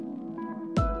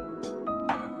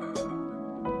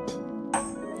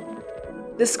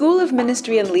The School of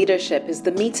Ministry and Leadership is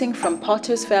the meeting from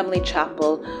Potter's Family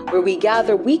Chapel where we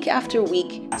gather week after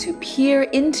week to peer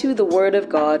into the Word of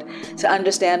God to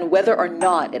understand whether or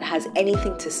not it has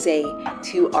anything to say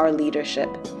to our leadership.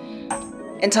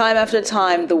 And time after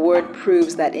time, the Word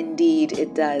proves that indeed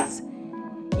it does.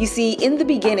 You see, in the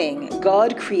beginning,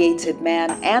 God created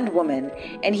man and woman,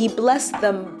 and He blessed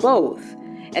them both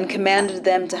and commanded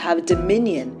them to have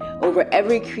dominion over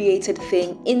every created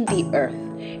thing in the earth,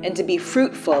 and to be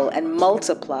fruitful and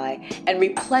multiply and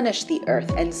replenish the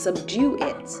earth and subdue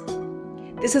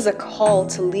it. This is a call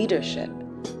to leadership,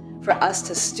 for us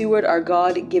to steward our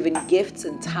God-given gifts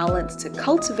and talents to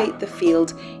cultivate the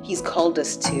field He's called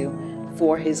us to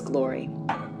for His glory.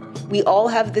 We all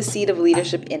have the seed of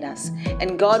leadership in us,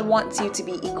 and God wants you to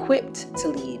be equipped to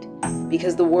lead,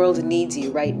 because the world needs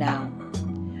you right now.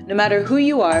 No matter who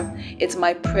you are, it's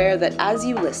my prayer that as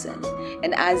you listen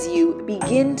and as you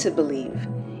begin to believe,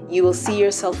 you will see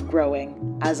yourself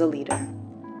growing as a leader.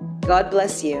 God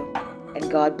bless you, and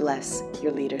God bless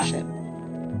your leadership.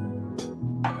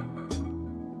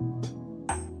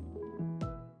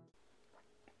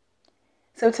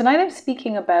 So tonight I'm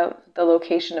speaking about the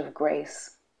location of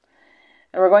grace.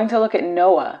 And we're going to look at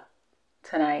Noah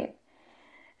tonight.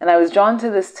 And I was drawn to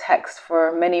this text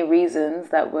for many reasons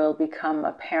that will become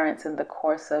apparent in the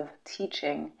course of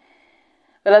teaching.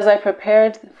 But as I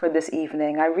prepared for this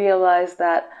evening, I realized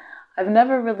that I've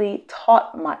never really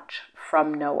taught much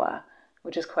from Noah,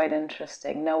 which is quite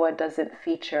interesting. Noah doesn't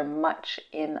feature much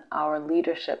in our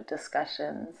leadership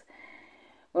discussions.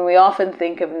 When we often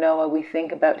think of Noah, we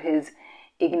think about his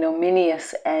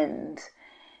ignominious end.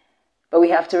 But we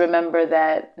have to remember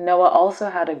that Noah also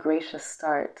had a gracious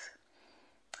start.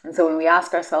 And so when we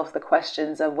ask ourselves the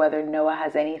questions of whether Noah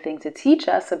has anything to teach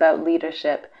us about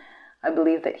leadership, I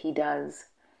believe that he does.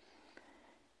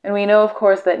 And we know, of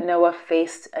course, that Noah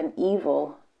faced an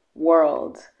evil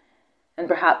world. And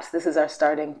perhaps this is our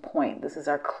starting point. This is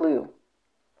our clue.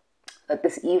 That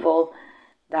this evil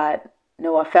that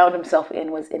Noah found himself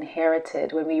in was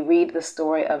inherited. When we read the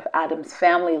story of Adam's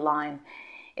family line,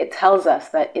 it tells us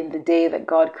that in the day that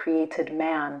God created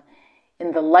man,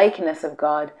 in the likeness of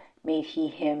God made He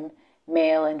him,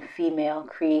 male and female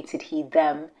created He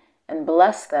them, and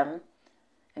blessed them,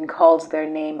 and called their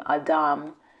name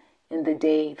Adam in the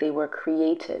day they were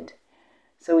created.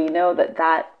 So we know that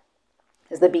that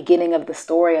is the beginning of the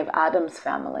story of Adam's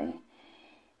family.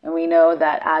 And we know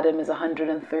that Adam is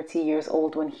 130 years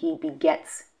old when he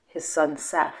begets his son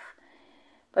Seth.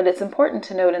 But it's important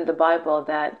to note in the Bible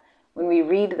that when we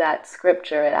read that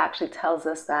scripture, it actually tells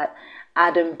us that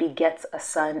Adam begets a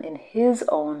son in his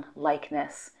own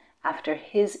likeness, after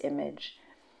his image.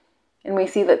 And we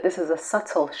see that this is a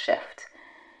subtle shift,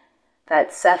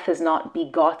 that Seth is not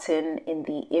begotten in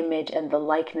the image and the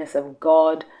likeness of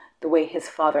God the way his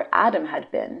father Adam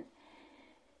had been,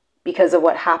 because of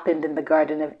what happened in the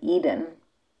Garden of Eden,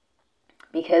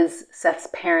 because Seth's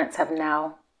parents have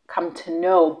now come to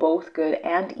know both good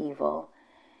and evil,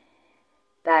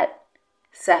 that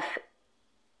Seth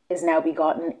is now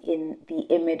begotten in the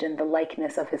image and the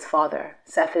likeness of his father.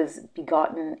 Seth is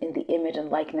begotten in the image and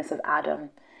likeness of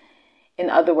Adam. In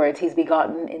other words, he's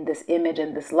begotten in this image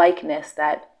and this likeness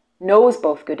that knows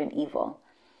both good and evil.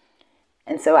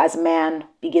 And so as man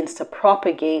begins to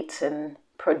propagate and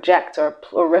project or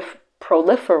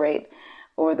proliferate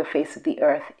over the face of the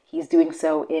earth, he's doing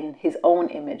so in his own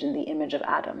image, in the image of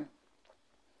Adam.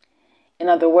 In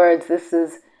other words, this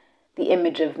is the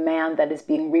image of man that is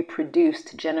being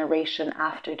reproduced generation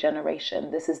after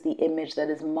generation. This is the image that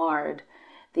is marred,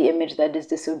 the image that is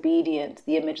disobedient,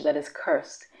 the image that is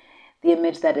cursed, the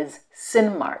image that is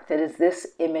sin-marked. It is this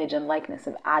image and likeness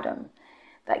of Adam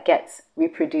that gets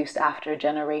reproduced after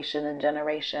generation and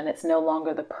generation. It's no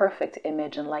longer the perfect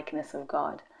image and likeness of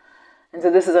God. And so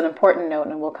this is an important note,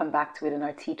 and we'll come back to it in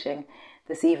our teaching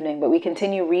this evening. But we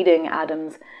continue reading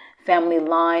Adam's family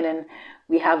line, and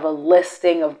we have a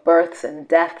listing of births and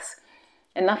deaths,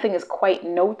 and nothing is quite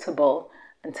notable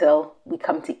until we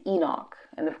come to Enoch.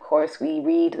 And of course, we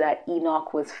read that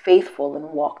Enoch was faithful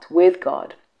and walked with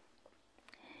God.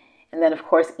 And then, of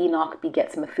course, Enoch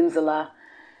begets Methuselah,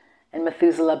 and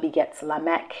Methuselah begets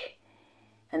Lamech,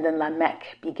 and then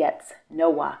Lamech begets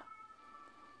Noah.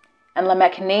 And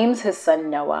Lamech names his son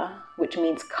Noah, which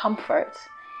means comfort.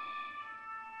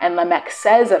 And Lamech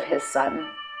says of his son,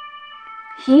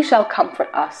 "He shall comfort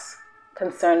us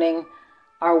concerning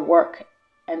our work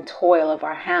and toil of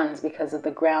our hands because of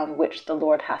the ground which the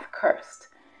Lord hath cursed."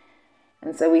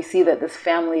 And so we see that this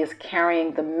family is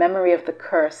carrying the memory of the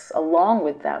curse along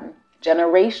with them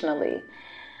generationally.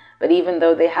 But even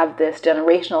though they have this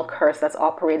generational curse that's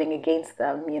operating against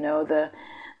them,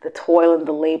 the the toil and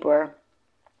the labor,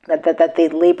 that they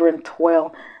labor and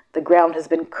toil. The ground has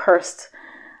been cursed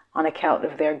on account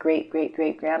of their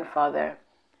great-great-great-grandfather.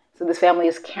 So this family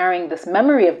is carrying this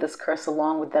memory of this curse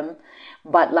along with them,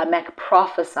 but Lamech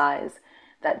prophesies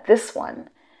that this one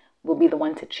will be the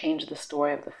one to change the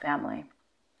story of the family.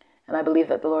 And I believe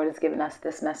that the Lord has given us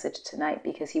this message tonight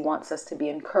because he wants us to be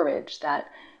encouraged that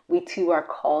we too are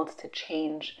called to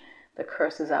change the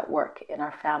curses at work in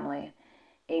our family.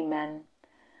 Amen.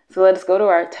 So let us go to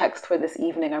our text for this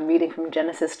evening. I'm reading from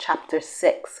Genesis chapter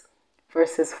 6,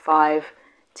 verses 5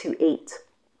 to 8.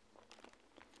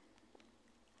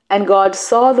 And God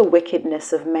saw the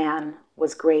wickedness of man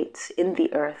was great in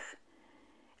the earth,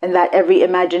 and that every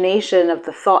imagination of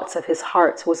the thoughts of his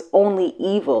heart was only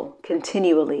evil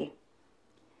continually.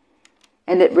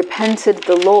 And it repented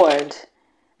the Lord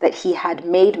that he had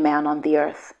made man on the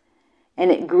earth,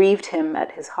 and it grieved him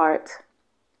at his heart.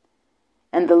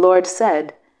 And the Lord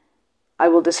said, I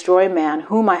will destroy man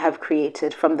whom I have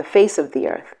created from the face of the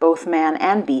earth, both man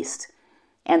and beast,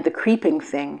 and the creeping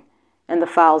thing, and the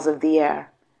fowls of the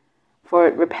air. For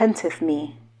it repenteth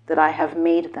me that I have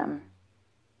made them.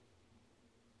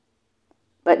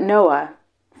 But Noah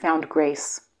found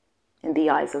grace in the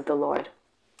eyes of the Lord.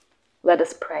 Let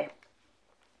us pray.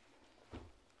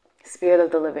 Spirit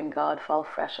of the living God, fall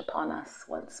fresh upon us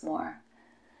once more.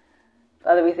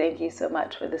 Father, we thank you so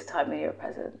much for this time in your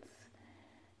presence.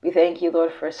 We thank you,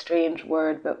 Lord, for a strange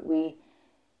word, but we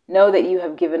know that you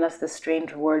have given us this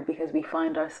strange word because we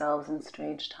find ourselves in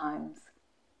strange times.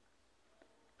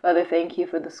 Father, thank you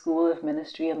for the School of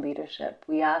Ministry and Leadership.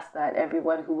 We ask that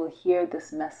everyone who will hear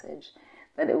this message,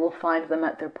 that it will find them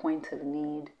at their point of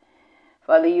need.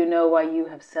 Father, you know why you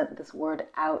have sent this word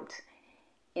out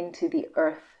into the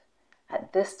earth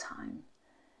at this time.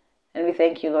 And we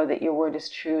thank you, Lord, that your word is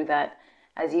true, that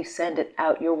as you send it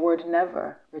out, your word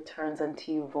never returns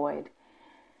unto you void.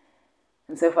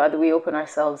 And so, Father, we open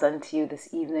ourselves unto you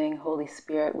this evening. Holy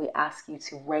Spirit, we ask you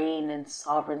to reign in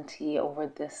sovereignty over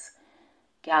this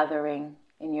gathering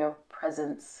in your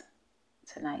presence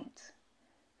tonight,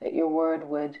 that your word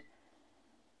would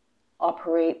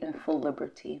operate in full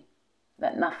liberty,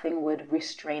 that nothing would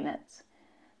restrain it,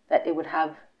 that it would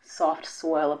have soft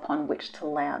soil upon which to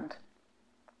land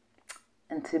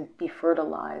and to be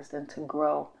fertilized and to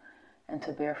grow and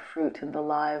to bear fruit in the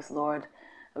lives, Lord,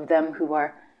 of them who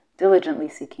are diligently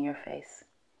seeking your face.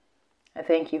 I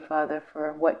thank you, Father,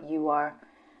 for what you are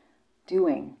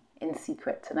doing in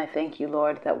secret. And I thank you,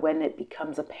 Lord, that when it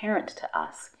becomes apparent to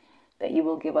us, that you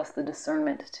will give us the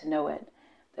discernment to know it,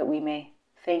 that we may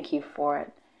thank you for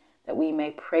it, that we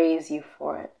may praise you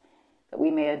for it, that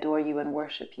we may adore you and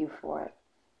worship you for it,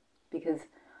 because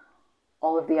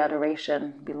all of the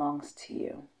adoration belongs to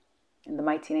you. In the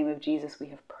mighty name of Jesus, we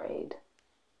have prayed.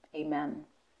 Amen.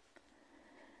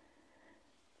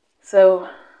 So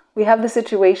we have the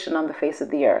situation on the face of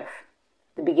the earth,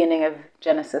 the beginning of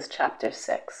Genesis chapter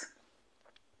 6,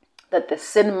 that the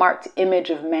sin-marked image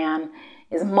of man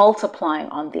is multiplying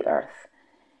on the earth.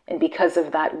 And because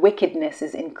of that, wickedness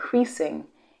is increasing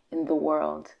in the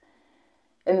world.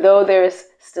 And though there is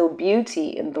still beauty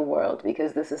in the world,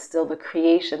 because this is still the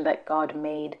creation that God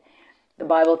made, the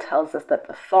Bible tells us that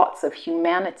the thoughts of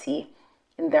humanity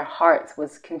in their hearts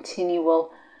was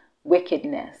continual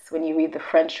wickedness. When you read the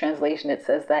French translation, it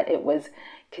says that it was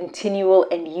continual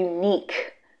and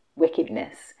unique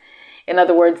wickedness. In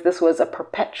other words, this was a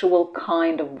perpetual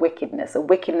kind of wickedness, a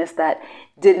wickedness that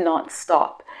did not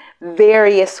stop.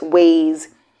 Various ways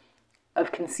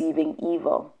of conceiving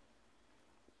evil.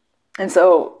 And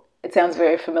so it sounds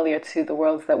very familiar to the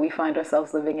worlds that we find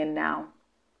ourselves living in now.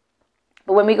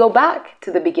 But when we go back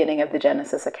to the beginning of the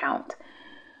Genesis account,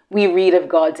 we read of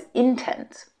God's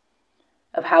intent,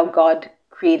 of how God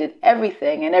created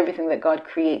everything, and everything that God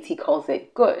creates, he calls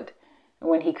it good. And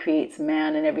when he creates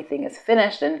man and everything is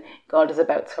finished and God is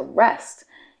about to rest,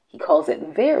 he calls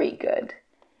it very good.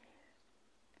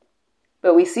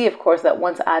 But we see, of course, that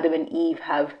once Adam and Eve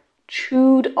have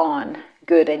chewed on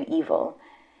good and evil,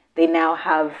 they now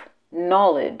have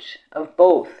knowledge of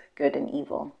both good and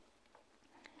evil.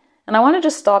 And I want to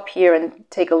just stop here and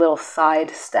take a little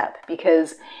side step,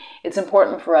 because it's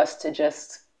important for us to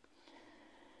just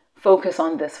focus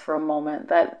on this for a moment,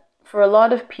 that for a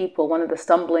lot of people, one of the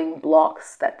stumbling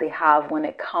blocks that they have when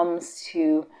it comes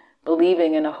to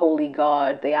believing in a holy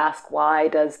God, they ask, why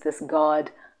does this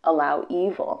God allow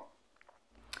evil?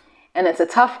 And it's a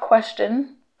tough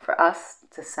question for us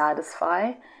to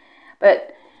satisfy,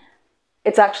 but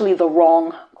it's actually the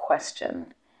wrong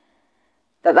question.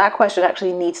 That question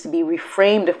actually needs to be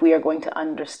reframed if we are going to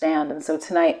understand. And so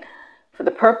tonight, for the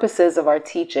purposes of our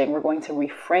teaching, we're going to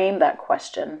reframe that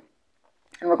question.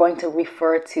 And we're going to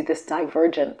refer to this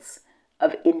divergence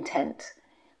of intent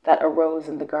that arose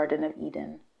in the Garden of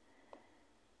Eden.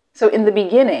 So in the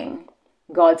beginning,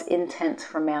 God's intent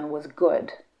for man was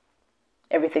good.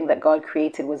 Everything that God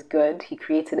created was good. He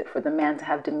created it for the man to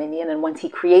have dominion. And once he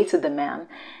created the man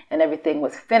and everything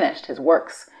was finished, his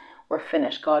works were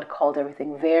finished, God called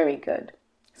everything very good.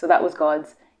 So that was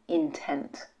God's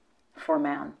intent for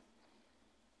man.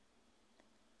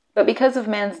 But because of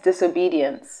man's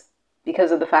disobedience,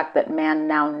 because of the fact that man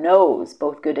now knows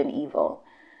both good and evil,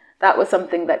 that was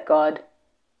something that God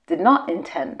did not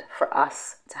intend for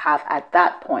us to have at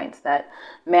that point, that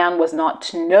man was not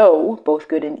to know both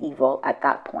good and evil at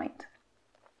that point.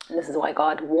 And this is why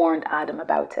God warned Adam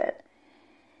about it.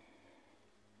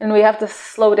 And we have to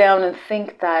slow down and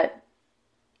think that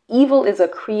evil is a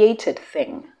created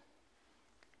thing,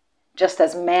 just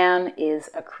as man is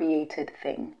a created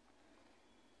thing.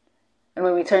 And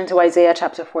when we turn to Isaiah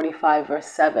chapter 45, verse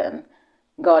 7,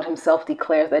 God himself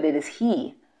declares that it is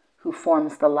he who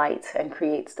forms the light and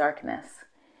creates darkness,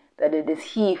 that it is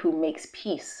he who makes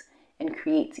peace and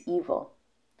creates evil.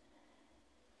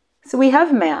 So we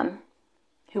have man,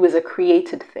 who is a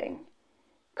created thing,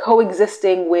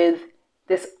 coexisting with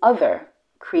this other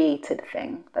created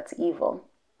thing that's evil,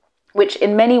 which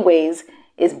in many ways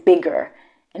is bigger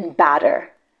and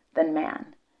badder than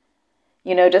man.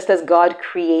 You know, just as God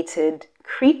created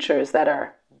creatures that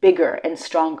are bigger and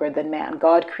stronger than man.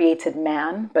 God created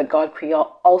man, but God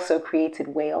also created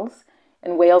whales,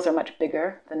 and whales are much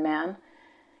bigger than man.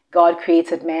 God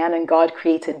created man, and God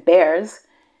created bears,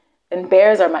 and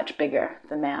bears are much bigger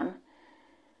than man.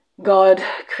 God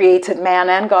created man,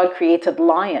 and God created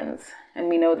lions, and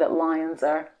we know that lions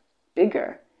are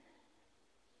bigger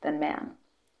than man.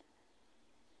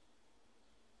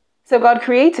 So God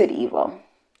created evil.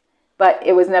 But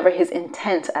it was never his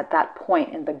intent at that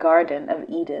point in the Garden of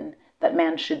Eden that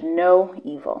man should know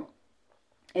evil.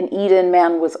 In Eden,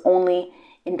 man was only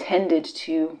intended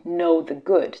to know the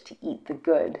good, to eat the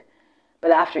good.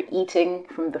 But after eating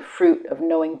from the fruit of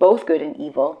knowing both good and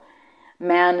evil,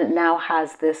 man now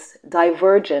has this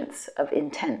divergence of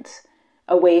intent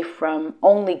away from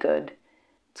only good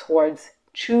towards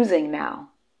choosing now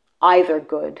either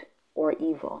good or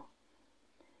evil.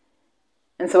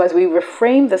 And so as we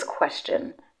reframe this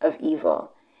question of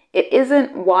evil, it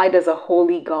isn't why does a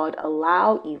holy God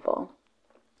allow evil?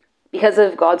 Because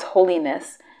of God's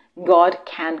holiness, God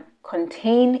can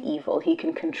contain evil. He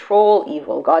can control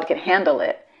evil. God can handle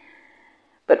it.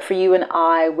 But for you and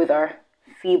I, with our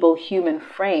feeble human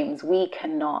frames, we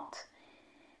cannot.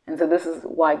 And so this is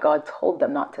why God told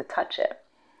them not to touch it.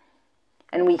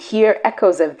 And we hear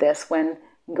echoes of this when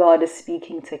God is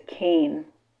speaking to Cain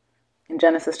in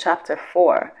Genesis chapter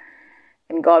 4,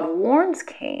 and God warns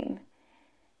Cain,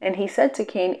 and he said to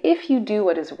Cain, if you do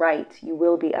what is right, you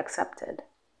will be accepted.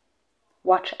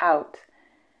 Watch out,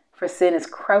 for sin is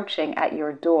crouching at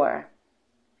your door,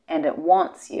 and it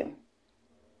wants you,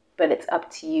 but it's up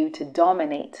to you to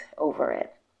dominate over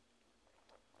it.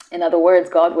 In other words,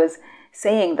 God was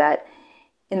saying that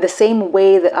in the same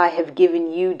way that I have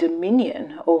given you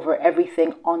dominion over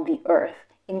everything on the earth,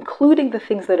 including the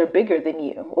things that are bigger than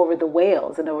you, over the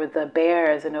whales and over the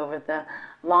bears and over the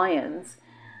lions,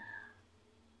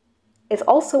 it's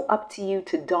also up to you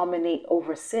to dominate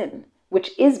over sin,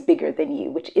 which is bigger than you,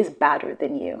 which is badder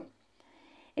than you.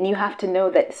 And you have to know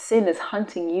that sin is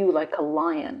hunting you like a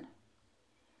lion.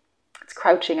 It's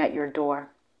crouching at your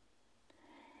door.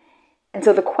 And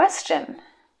so the question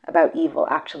about evil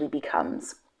actually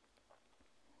becomes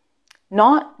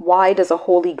not why does a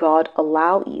holy God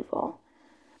allow evil?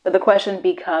 But the question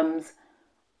becomes,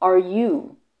 are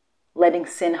you letting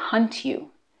sin hunt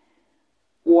you?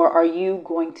 Or are you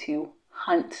going to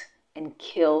hunt and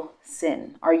kill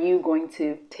sin? Are you going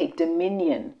to take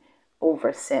dominion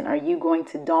over sin? Are you going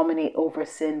to dominate over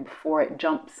sin before it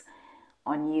jumps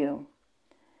on you?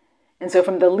 And so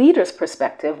from the leader's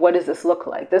perspective, what does this look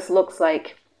like? This looks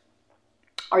like,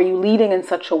 are you leading in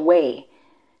such a way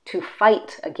to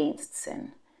fight against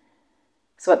sin?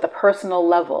 So at the personal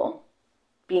level,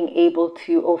 being able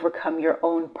to overcome your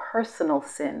own personal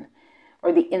sin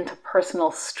or the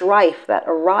interpersonal strife that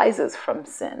arises from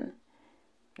sin,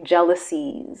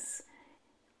 jealousies,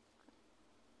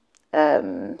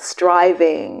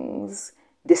 strivings,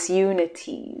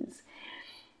 disunities.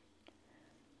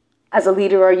 As a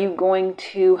leader, are you going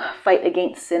to fight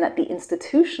against sin at the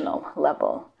institutional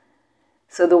level?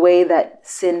 So the way that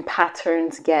sin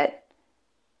patterns get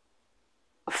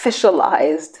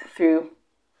officialized through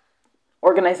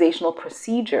organizational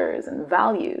procedures and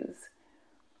values?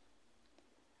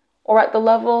 Or at the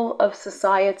level of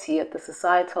society, at the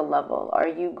societal level, are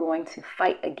you going to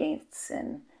fight against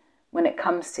sin when it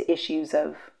comes to issues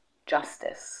of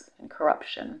justice and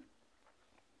corruption?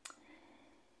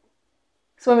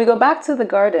 So when we go back to the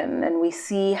garden and we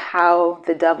see how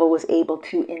the devil was able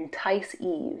to entice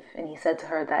Eve, and he said to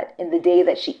her that in the day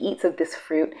that she eats of this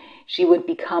fruit, she would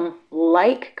become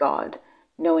like God,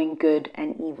 knowing good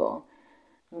and evil.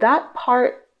 That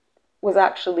part was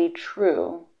actually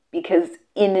true, because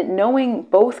in knowing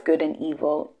both good and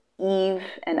evil, Eve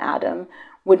and Adam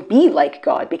would be like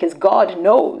God, because God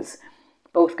knows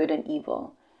both good and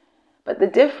evil. But the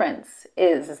difference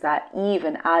is that Eve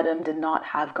and Adam did not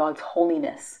have God's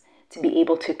holiness to be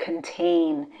able to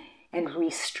contain and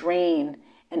restrain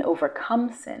and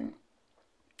overcome sin.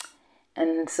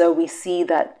 And so we see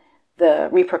that the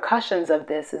repercussions of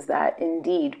this is that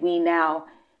indeed we now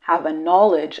have a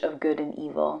knowledge of good and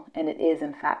evil, and it is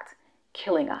in fact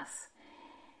killing us.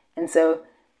 And so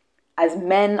as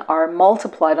men are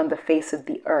multiplied on the face of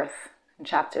the earth in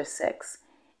chapter 6,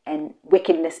 and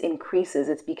wickedness increases,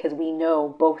 it's because we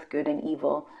know both good and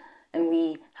evil, and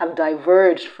we have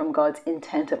diverged from God's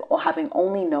intent of having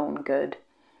only known good,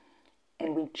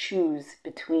 and we choose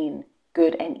between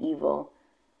good and evil,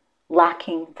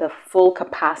 lacking the full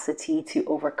capacity to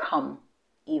overcome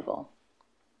evil.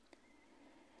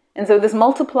 And so this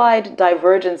multiplied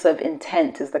divergence of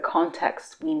intent is the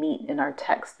context we meet in our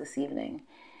text this evening.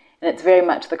 And it's very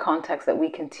much the context that we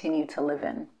continue to live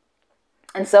in.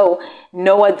 And so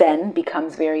Noah then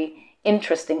becomes very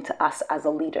interesting to us as a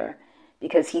leader,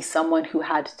 because he's someone who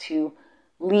had to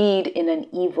lead in an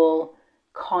evil,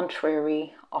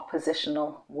 contrary,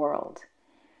 oppositional world.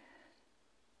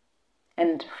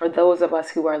 And for those of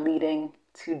us who are leading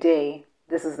today,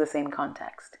 this is the same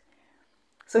context.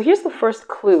 So here's the first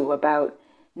clue about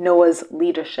Noah's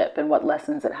leadership and what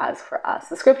lessons it has for us.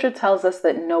 The scripture tells us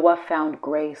that Noah found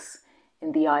grace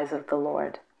in the eyes of the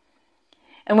Lord.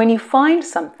 And when you find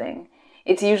something,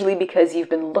 it's usually because you've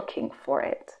been looking for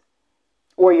it,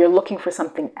 or you're looking for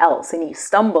something else and you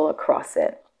stumble across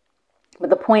it. But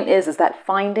the point is that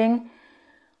finding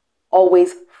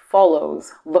always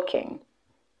follows looking,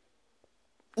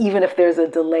 even if there's a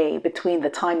delay between the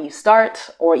time you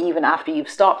start or even after you've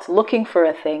stopped looking for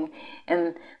a thing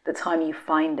and the time you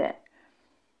find it.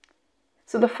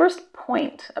 So the first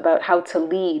point about how to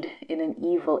lead in an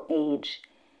evil age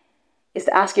is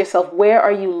to ask yourself, where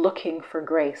are you looking for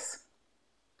grace?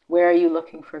 Where are you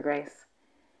looking for grace?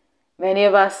 Many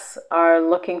of us are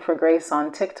looking for grace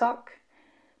on TikTok.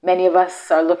 Many of us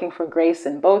are looking for grace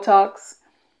in Botox.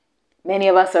 Many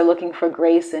of us are looking for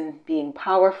grace in being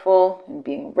powerful and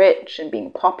being rich and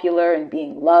being popular and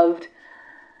being loved.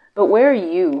 But where are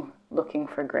you looking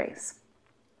for grace?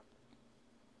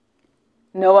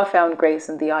 Noah found grace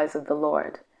in the eyes of the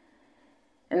Lord.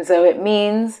 And so it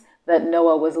means that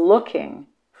Noah was looking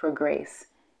for grace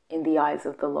in the eyes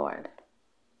of the Lord.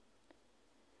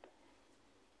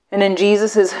 And in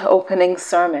Jesus' opening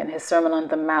sermon, his Sermon on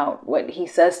the Mount, what he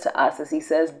says to us is he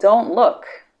says, don't look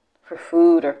for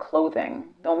food or clothing.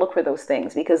 Don't look for those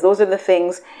things, because those are the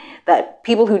things that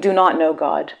people who do not know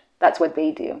God, that's what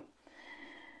they do.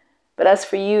 But as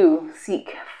for you,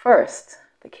 seek first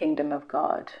the kingdom of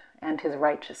God and his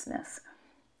righteousness.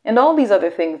 And all these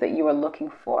other things that you are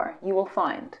looking for, you will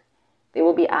find. They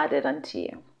will be added unto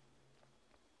you.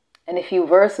 And a few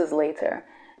verses later,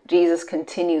 Jesus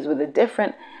continues with a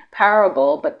different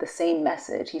parable, but the same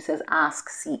message. He says, ask,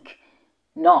 seek,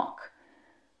 knock.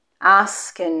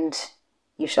 Ask and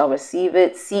you shall receive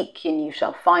it. Seek and you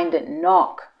shall find it.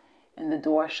 Knock and the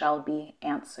door shall be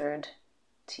answered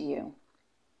to you.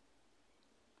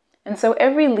 And so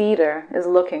every leader is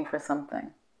looking for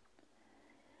something.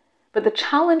 But the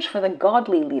challenge for the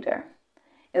godly leader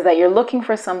is that you're looking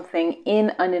for something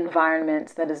in an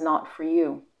environment that is not for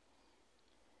you.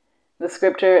 The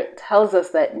scripture tells us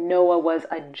that Noah was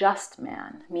a just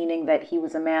man, meaning that he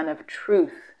was a man of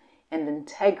truth and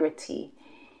integrity.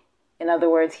 In other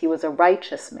words, he was a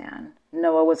righteous man.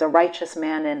 Noah was a righteous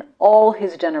man in all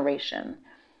his generation.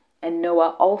 And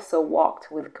Noah also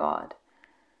walked with God,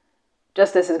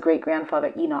 just as his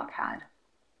great-grandfather Enoch had.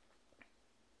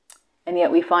 And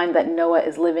yet we find that Noah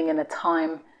is living in a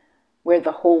time where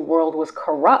the whole world was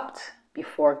corrupt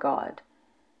before God.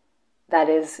 That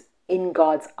is, in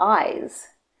God's eyes,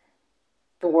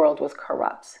 the world was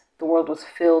corrupt. The world was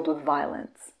filled with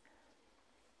violence.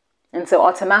 And so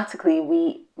automatically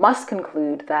we must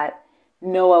conclude that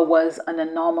Noah was an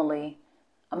anomaly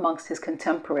amongst his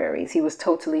contemporaries. He was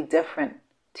totally different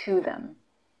to them.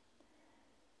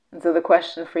 And so the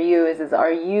question for you is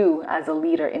are you, as a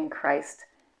leader in Christ,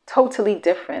 totally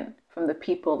different from the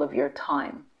people of your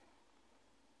time?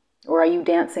 Or are you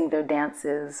dancing their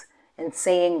dances and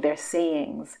saying their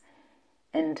sayings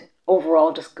and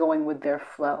overall just going with their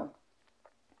flow?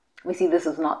 We see this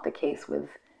is not the case with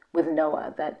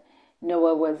Noah, that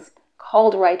Noah was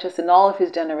called righteous in all of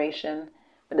his generation,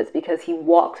 but it's because he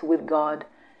walked with God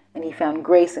and he found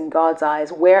grace in God's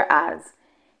eyes, whereas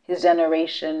his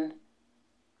generation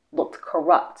looked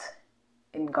corrupt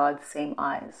in God's same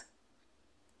eyes.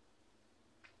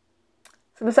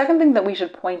 So the second thing that we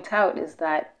should point out is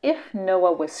that if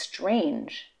Noah was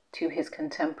strange to his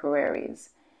contemporaries,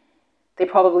 they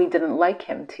probably didn't like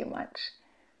him too much.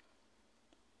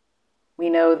 We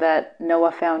know that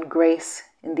Noah found grace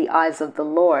in the eyes of the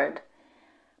Lord,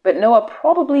 but Noah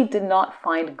probably did not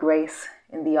find grace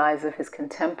in the eyes of his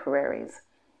contemporaries.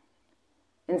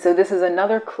 And so this is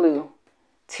another clue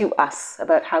to us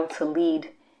about how to lead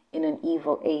in an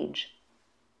evil age.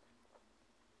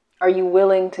 Are you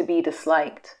willing to be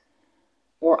disliked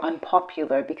or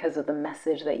unpopular because of the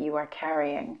message that you are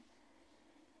carrying?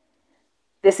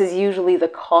 This is usually the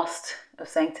cost of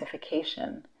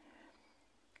sanctification.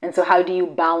 And so how do you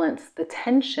balance the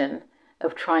tension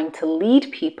of trying to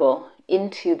lead people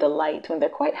into the light when they're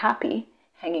quite happy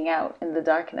hanging out in the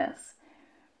darkness?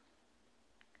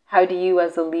 How do you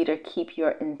as a leader keep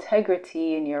your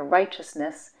integrity and your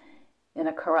righteousness in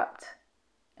a corrupt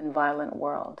and violent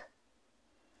world?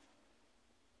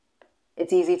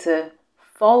 It's easy to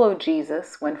follow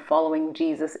Jesus when following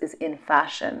Jesus is in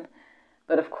fashion.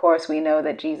 But of course, we know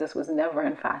that Jesus was never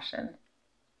in fashion.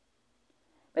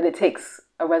 But it takes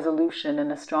a resolution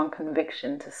and a strong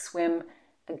conviction to swim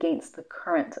against the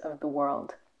current of the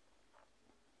world.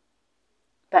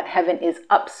 That heaven is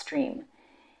upstream,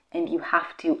 and you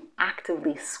have to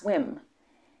actively swim.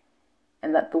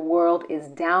 And that the world is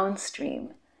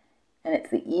downstream, and it's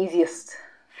the easiest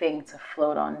thing to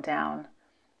float on down.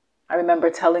 I remember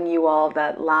telling you all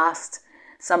that last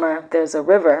summer there's a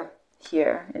river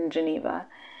here in Geneva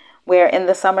where in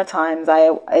the summer times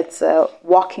it's a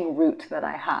walking route that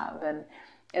I have. And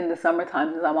in the summer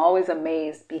times I'm always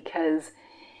amazed because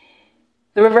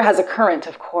the river has a current,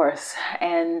 of course.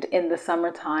 And in the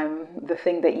summertime, the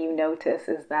thing that you notice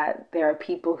is that there are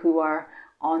people who are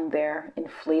on their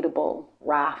inflatable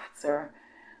rafts or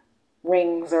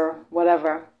rings or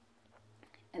whatever.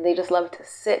 And they just love to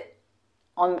sit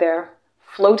on their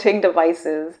floating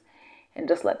devices and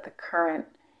just let the current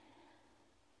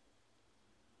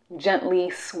gently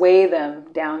sway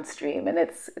them downstream. And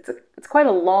it's quite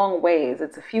a long ways.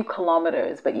 It's a few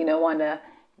kilometers, but on a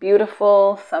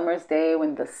beautiful summer's day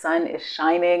when the sun is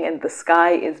shining and the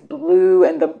sky is blue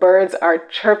and the birds are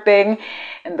chirping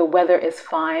and the weather is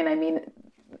fine. I mean,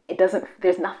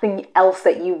 there's nothing else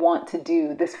that you want to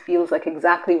do. This feels like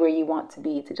exactly where you want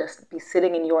to just be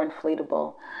sitting in your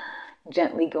inflatable,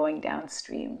 gently going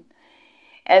downstream.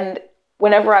 And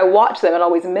whenever I watch them, it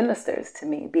always ministers to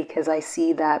me because I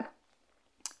see that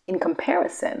in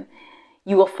comparison,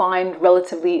 you will find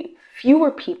relatively fewer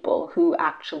people who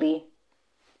actually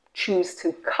choose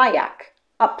to kayak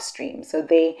upstream. So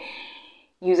they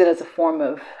use it as a form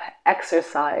of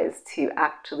exercise to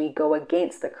actually go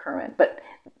against the current. But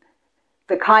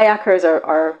the kayakers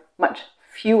are much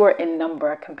fewer in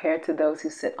number compared to those who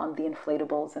sit on the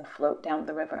inflatables and float down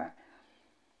the river.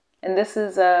 And this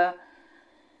is a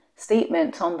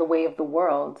statement on the way of the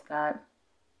world that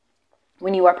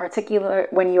when you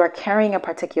are carrying a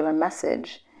particular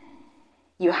message,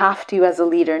 you have to, as a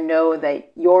leader, know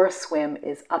that your swim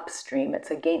is upstream.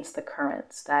 It's against the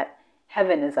currents, that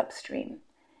heaven is upstream.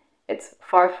 It's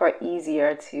far, far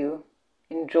easier to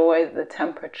enjoy the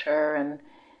temperature and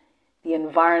the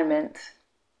environment,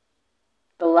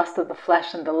 the lust of the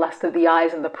flesh and the lust of the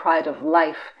eyes and the pride of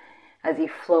life as you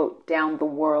float down the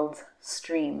world's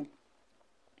stream.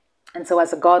 And so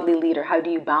as a godly leader, how do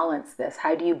you balance this?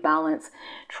 How do you balance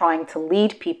trying to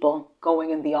lead people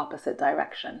going in the opposite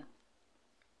direction?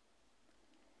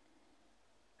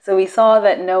 So we saw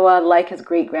that Noah, like his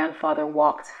great-grandfather,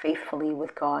 walked faithfully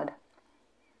with God.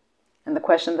 And the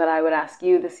question that I would ask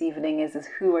you this evening is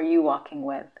who are you walking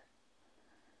with?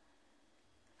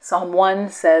 Psalm 1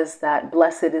 says that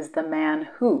blessed is the man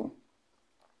who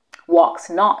walks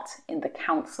not in the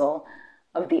counsel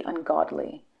of the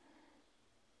ungodly.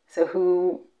 So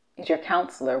who is your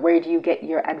counselor? Where do you get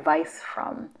your advice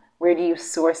from? Where do you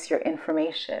source your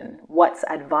information? What's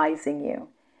advising you?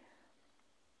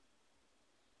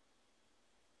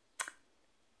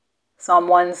 Psalm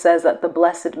 1 says that the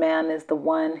blessed man is the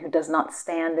one who does not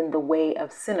stand in the way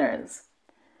of sinners.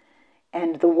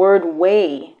 And the word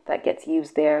way that gets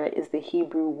used there is the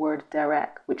Hebrew word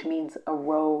derek, which means a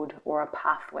road or a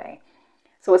pathway.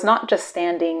 So it's not just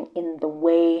standing in the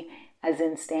way as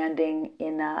in standing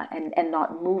in and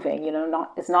not moving,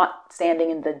 it's not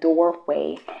standing in the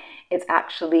doorway. It's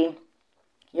actually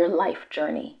your life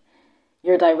journey,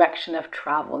 your direction of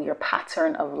travel, your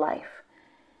pattern of life.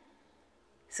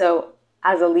 So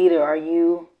as a leader, are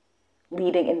you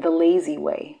leading in the lazy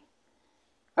way?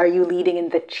 Are you leading in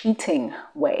the cheating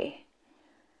way?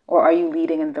 Or are you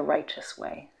leading in the righteous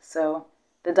way? So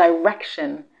the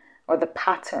direction or the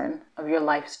pattern of your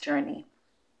life's journey.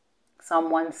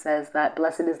 Someone says that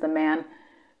blessed is the man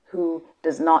who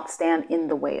does not stand in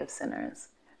the way of sinners,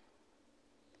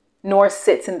 nor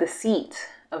sits in the seat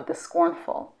of the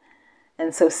scornful.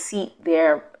 And so seat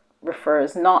there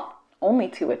refers not only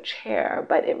to a chair,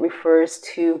 but it refers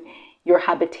to your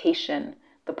habitation,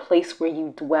 the place where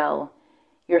you dwell,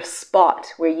 your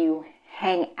spot where you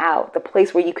hang out, the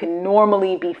place where you can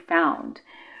normally be found.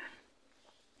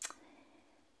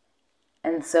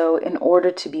 And so in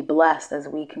order to be blessed, as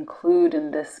we conclude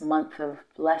in this month of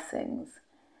blessings,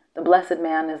 the blessed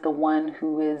man is the one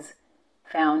who is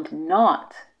found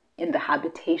not in the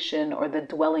habitation or the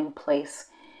dwelling place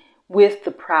with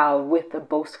the proud, with the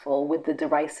boastful, with the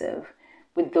derisive,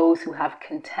 with those who have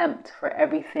contempt for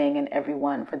everything and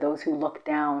everyone, for those who look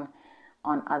down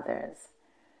on others.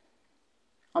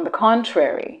 On the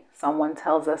contrary, someone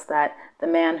tells us that the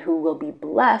man who will be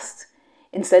blessed,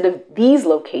 instead of these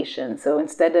locations, so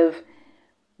instead of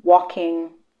walking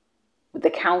with the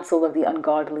counsel of the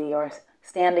ungodly or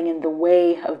standing in the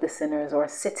way of the sinners or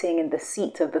sitting in the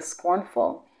seat of the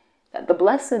scornful, that the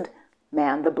blessed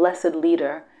man, the blessed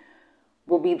leader,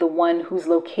 will be the one whose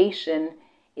location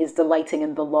is delighting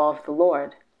in the law of the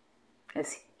Lord,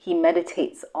 as he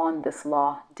meditates on this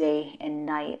law day and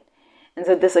night. And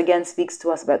so this again speaks to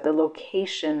us about the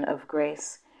location of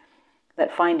grace,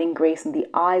 that finding grace in the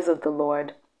eyes of the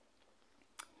Lord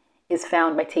is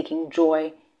found by taking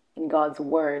joy in God's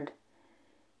word.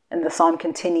 And the psalm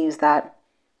continues that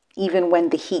even when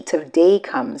the heat of day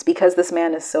comes, because this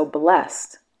man is so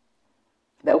blessed,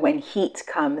 that when heat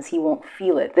comes, he won't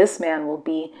feel it. This man will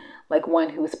be like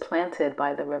one who is planted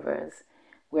by the rivers,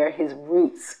 where his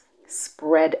roots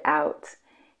spread out,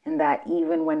 and that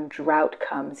even when drought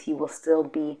comes, he will still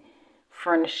be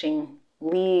furnishing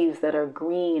leaves that are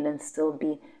green and still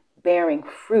be bearing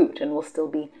fruit and will still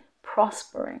be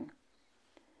prospering.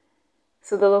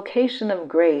 So the location of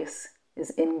grace is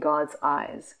in God's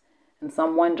eyes. And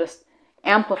someone just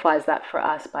amplifies that for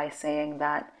us by saying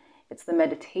that it's the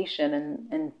meditation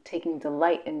and taking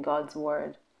delight in God's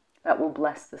word that will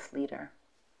bless this leader.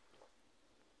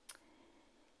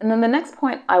 And then the next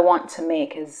point I want to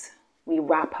make as we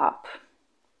wrap up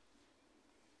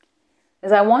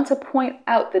is I want to point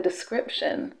out the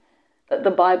description that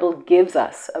the Bible gives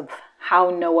us of how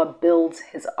Noah builds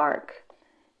his ark,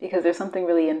 because there's something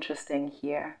really interesting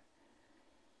here.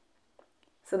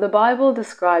 So the Bible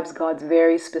describes God's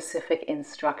very specific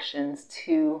instructions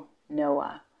to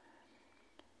Noah.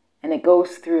 And it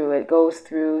goes through,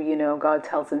 God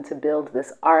tells him to build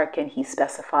this ark, and he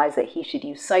specifies that he should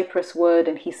use cypress wood,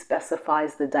 and he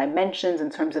specifies the dimensions in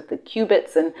terms of the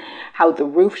cubits and how the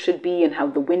roof should be and how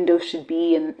the windows should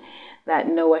be, and that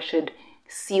Noah should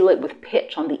seal it with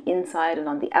pitch on the inside and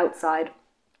on the outside.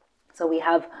 So we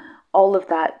have all of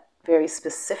that very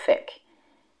specific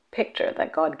picture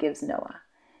that God gives Noah.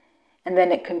 And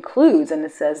then it concludes and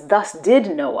it says, "Thus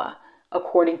did Noah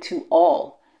according to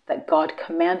all that God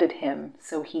commanded him,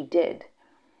 so he did."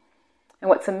 And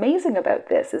what's amazing about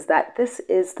this is that this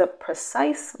is the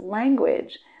precise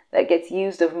language that gets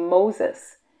used of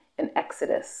Moses in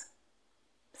Exodus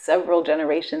several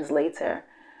generations later,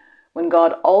 when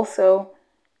God also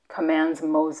commands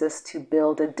Moses to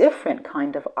build a different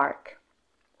kind of ark.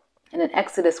 And in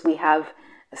Exodus, we have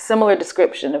a similar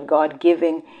description of God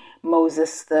giving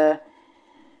Moses the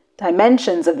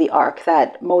dimensions of the ark,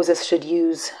 that Moses should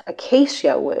use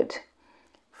acacia wood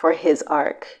for his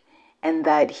ark, and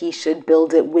that he should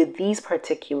build it with these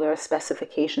particular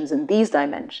specifications and these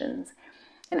dimensions.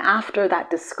 And after that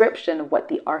description of what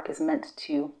the ark is meant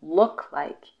to look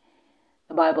like,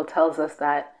 the Bible tells us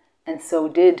that, "And so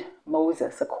did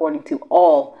Moses according to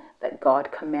all that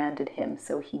God commanded him,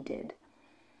 so he did."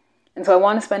 And so I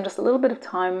want to spend just a little bit of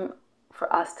time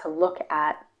for us to look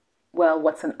at, well,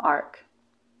 what's an ark?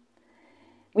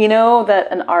 We know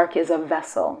that an ark is a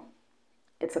vessel.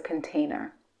 It's a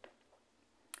container.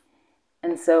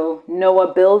 And so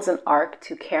Noah builds an ark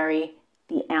to carry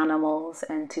the animals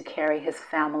and to carry his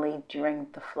family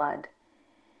during the flood.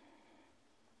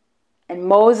 And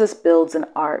Moses builds an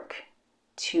ark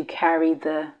to carry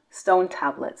the stone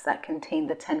tablets that contain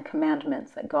the 10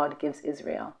 Commandments that God gives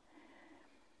Israel.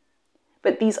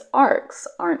 But these arks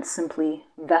aren't simply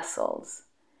vessels.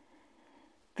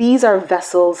 These are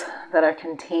vessels that are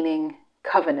containing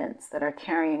covenants, that are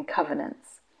carrying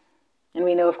covenants. And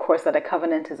we know, of course, that a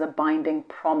covenant is a binding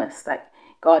promise that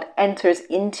God enters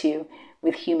into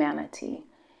with humanity.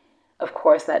 Of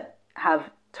course, that have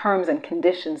terms and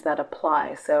conditions that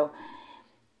apply. So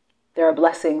there are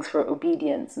blessings for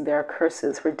obedience and there are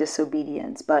curses for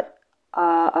disobedience. But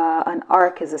an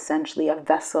ark is essentially a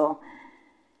vessel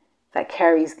that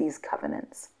carries these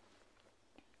covenants.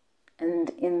 And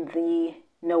in the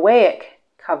Noahic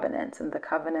covenant, and the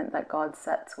covenant that God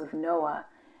sets with Noah,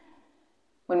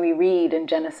 when we read in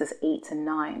Genesis 8 and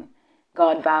 9,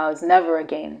 God vows never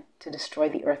again to destroy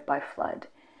the earth by flood.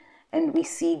 And we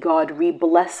see God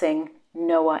re-blessing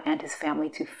Noah and his family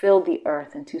to fill the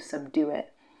earth and to subdue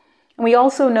it. And we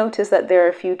also notice that there are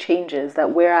a few changes,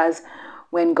 that whereas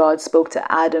when God spoke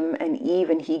to Adam and Eve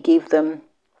and he gave them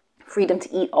freedom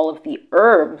to eat all of the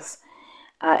herbs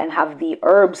and have the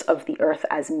herbs of the earth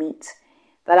as meat,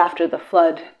 that after the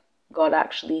flood, God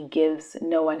actually gives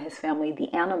Noah and his family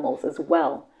the animals as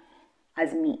well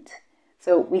as meat.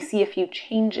 So we see a few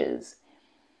changes.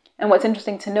 And what's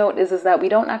interesting to note is that we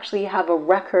don't actually have a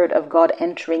record of God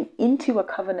entering into a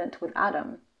covenant with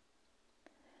Adam.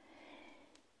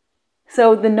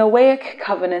 So the Noahic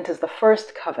covenant is the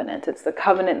first covenant. It's the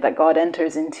covenant that God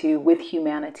enters into with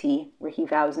humanity, where he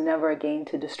vows never again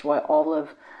to destroy all of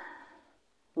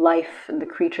life and the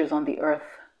creatures on the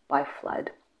earth by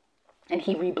flood. And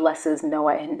he re-blesses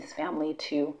Noah and his family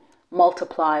to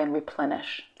multiply and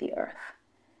replenish the earth.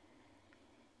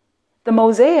 The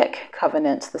Mosaic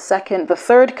covenant, the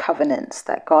third covenant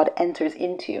that God enters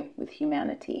into with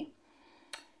humanity,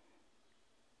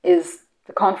 is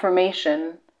the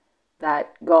confirmation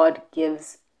that God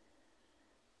gives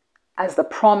as the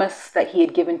promise that he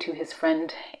had given to his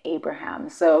friend Abraham.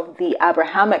 So the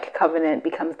Abrahamic covenant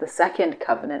becomes the second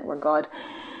covenant, where God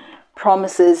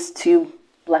promises to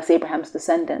bless Abraham's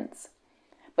descendants.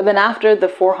 But then after the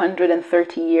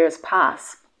 430 years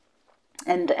pass,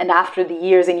 and after the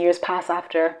years and years pass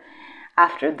after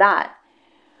that,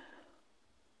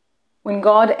 when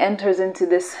God enters into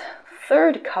this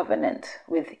third covenant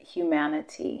with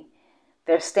humanity,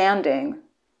 they're standing,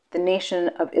 the nation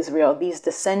of Israel, these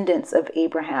descendants of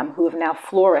Abraham who have now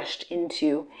flourished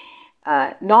into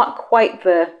not quite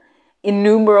the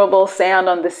innumerable sand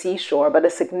on the seashore, but a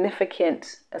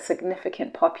significant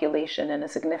population and a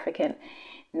significant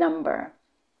number.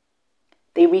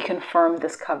 They reconfirm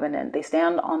this covenant. They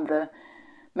stand on the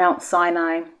Mount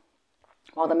Sinai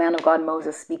while the man of God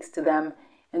Moses speaks to them,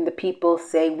 and the people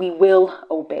say, "We will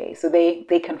obey." So they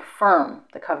confirm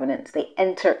the covenant. They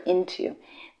enter into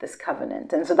this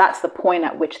covenant. And so that's the point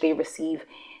at which they receive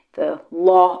the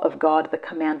law of God, the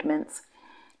commandments,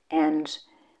 and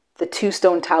the 2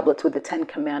 stone tablets with the 10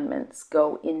 commandments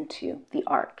go into the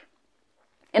ark.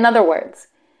 In other words,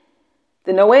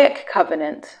 the Noahic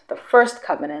covenant, the first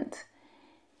covenant,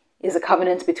 is a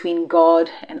covenant between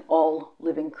God and all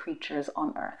living creatures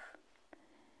on earth.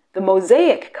 The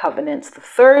Mosaic covenant, the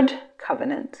third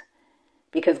covenant,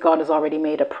 because God has already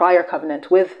made a prior covenant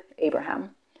with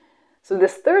Abraham. So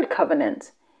this third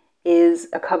covenant is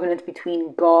a covenant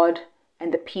between God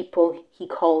and the people he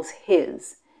calls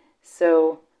his.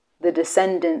 So the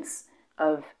descendants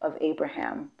of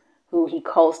Abraham, who he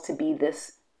calls to be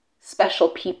this special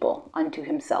people unto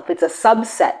himself. It's a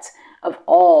subset of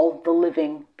all the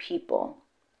living people.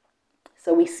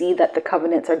 So we see that the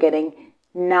covenants are getting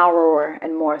narrower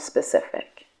and more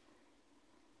specific.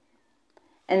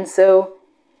 And so,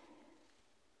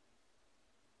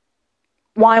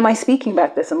 why am I speaking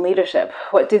about this in leadership?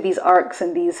 What do these arcs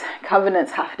and these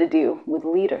covenants have to do with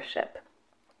leadership?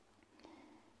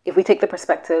 If we take the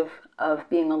perspective of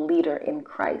being a leader in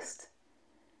Christ,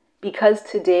 because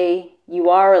today you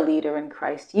are a leader in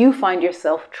Christ, you find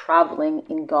yourself traveling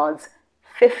in God's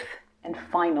fifth and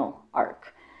final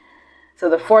ark. So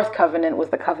the fourth covenant was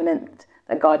the covenant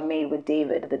that God made with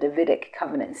David, the Davidic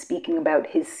covenant, speaking about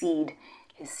his seed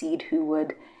who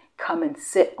would come and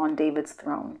sit on David's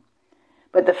throne.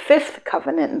 But the fifth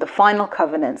covenant, the final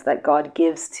covenant that God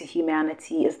gives to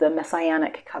humanity, is the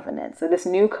Messianic covenant. So this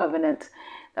new covenant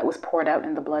that was poured out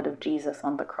in the blood of Jesus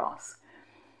on the cross.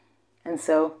 And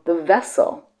so the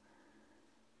vessel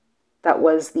that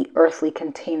was the earthly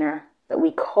container that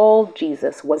we call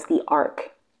Jesus was the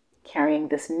ark, carrying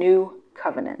this new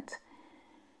covenant.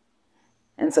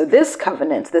 And so this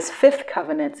covenant, this fifth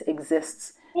covenant,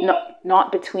 exists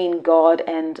not between God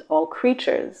and all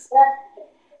creatures,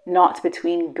 not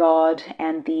between God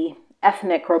and the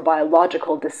ethnic or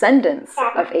biological descendants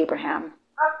of Abraham,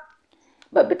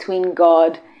 but between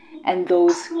God and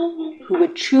those who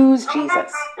would choose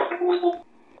Jesus.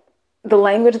 The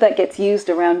language that gets used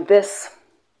around this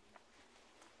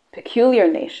peculiar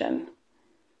nation,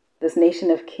 this nation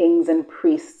of kings and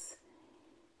priests.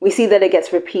 We see that it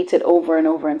gets repeated over and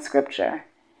over in Scripture,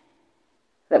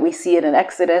 that we see it in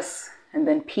Exodus, and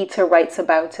then Peter writes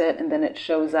about it, and then it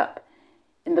shows up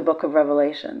in the book of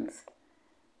Revelations.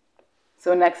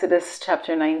 So in Exodus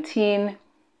chapter 19,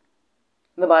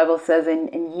 the Bible says,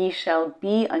 and ye shall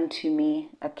be unto me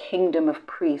a kingdom of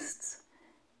priests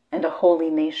and a holy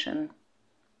nation.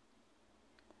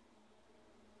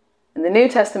 In the New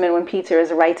Testament, when Peter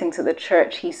is writing to the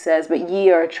church, he says, but ye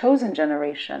are a chosen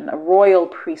generation, a royal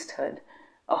priesthood,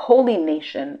 a holy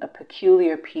nation, a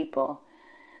peculiar people,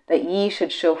 that ye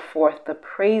should show forth the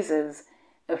praises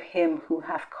of him who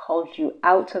hath called you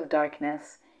out of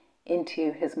darkness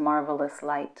into his marvelous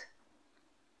light.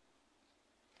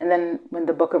 And then when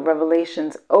the book of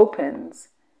Revelations opens,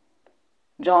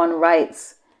 John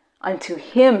writes, unto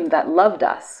him that loved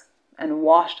us and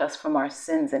washed us from our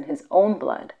sins in his own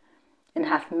blood, and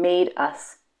hath made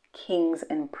us kings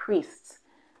and priests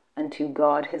unto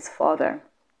God his Father.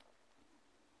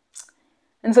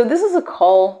 And so this is a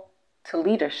call to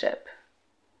leadership.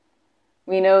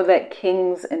 We know that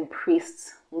kings and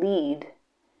priests lead.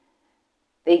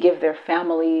 They give their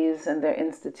families and their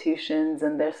institutions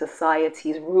and their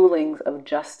societies rulings of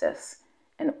justice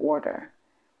and order.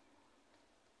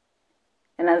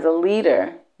 And as a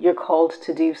leader, you're called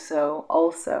to do so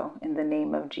also in the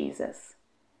name of Jesus.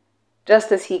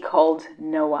 Just as he called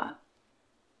Noah,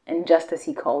 and just as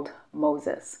he called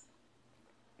Moses.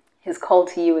 His call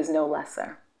to you is no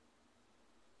lesser.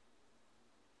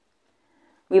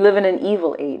 We live in an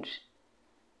evil age.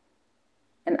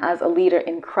 And as a leader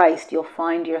in Christ, you'll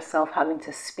find yourself having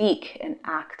to speak and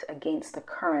act against the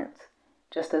current,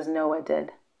 just as Noah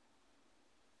did.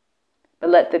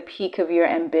 But let the peak of your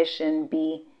ambition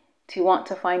be to want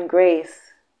to find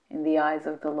grace in the eyes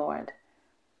of the Lord.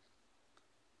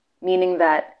 Meaning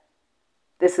that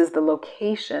this is the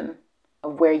location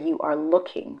of where you are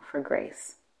looking for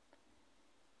grace,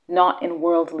 not in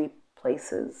worldly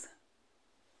places.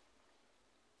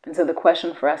 And so the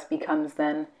question for us becomes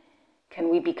then, can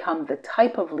we become the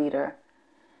type of leader?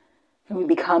 Can we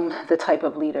become the type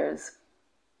of leaders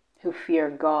who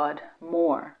fear God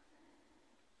more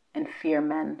and fear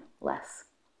men less?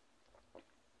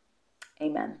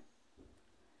 Amen.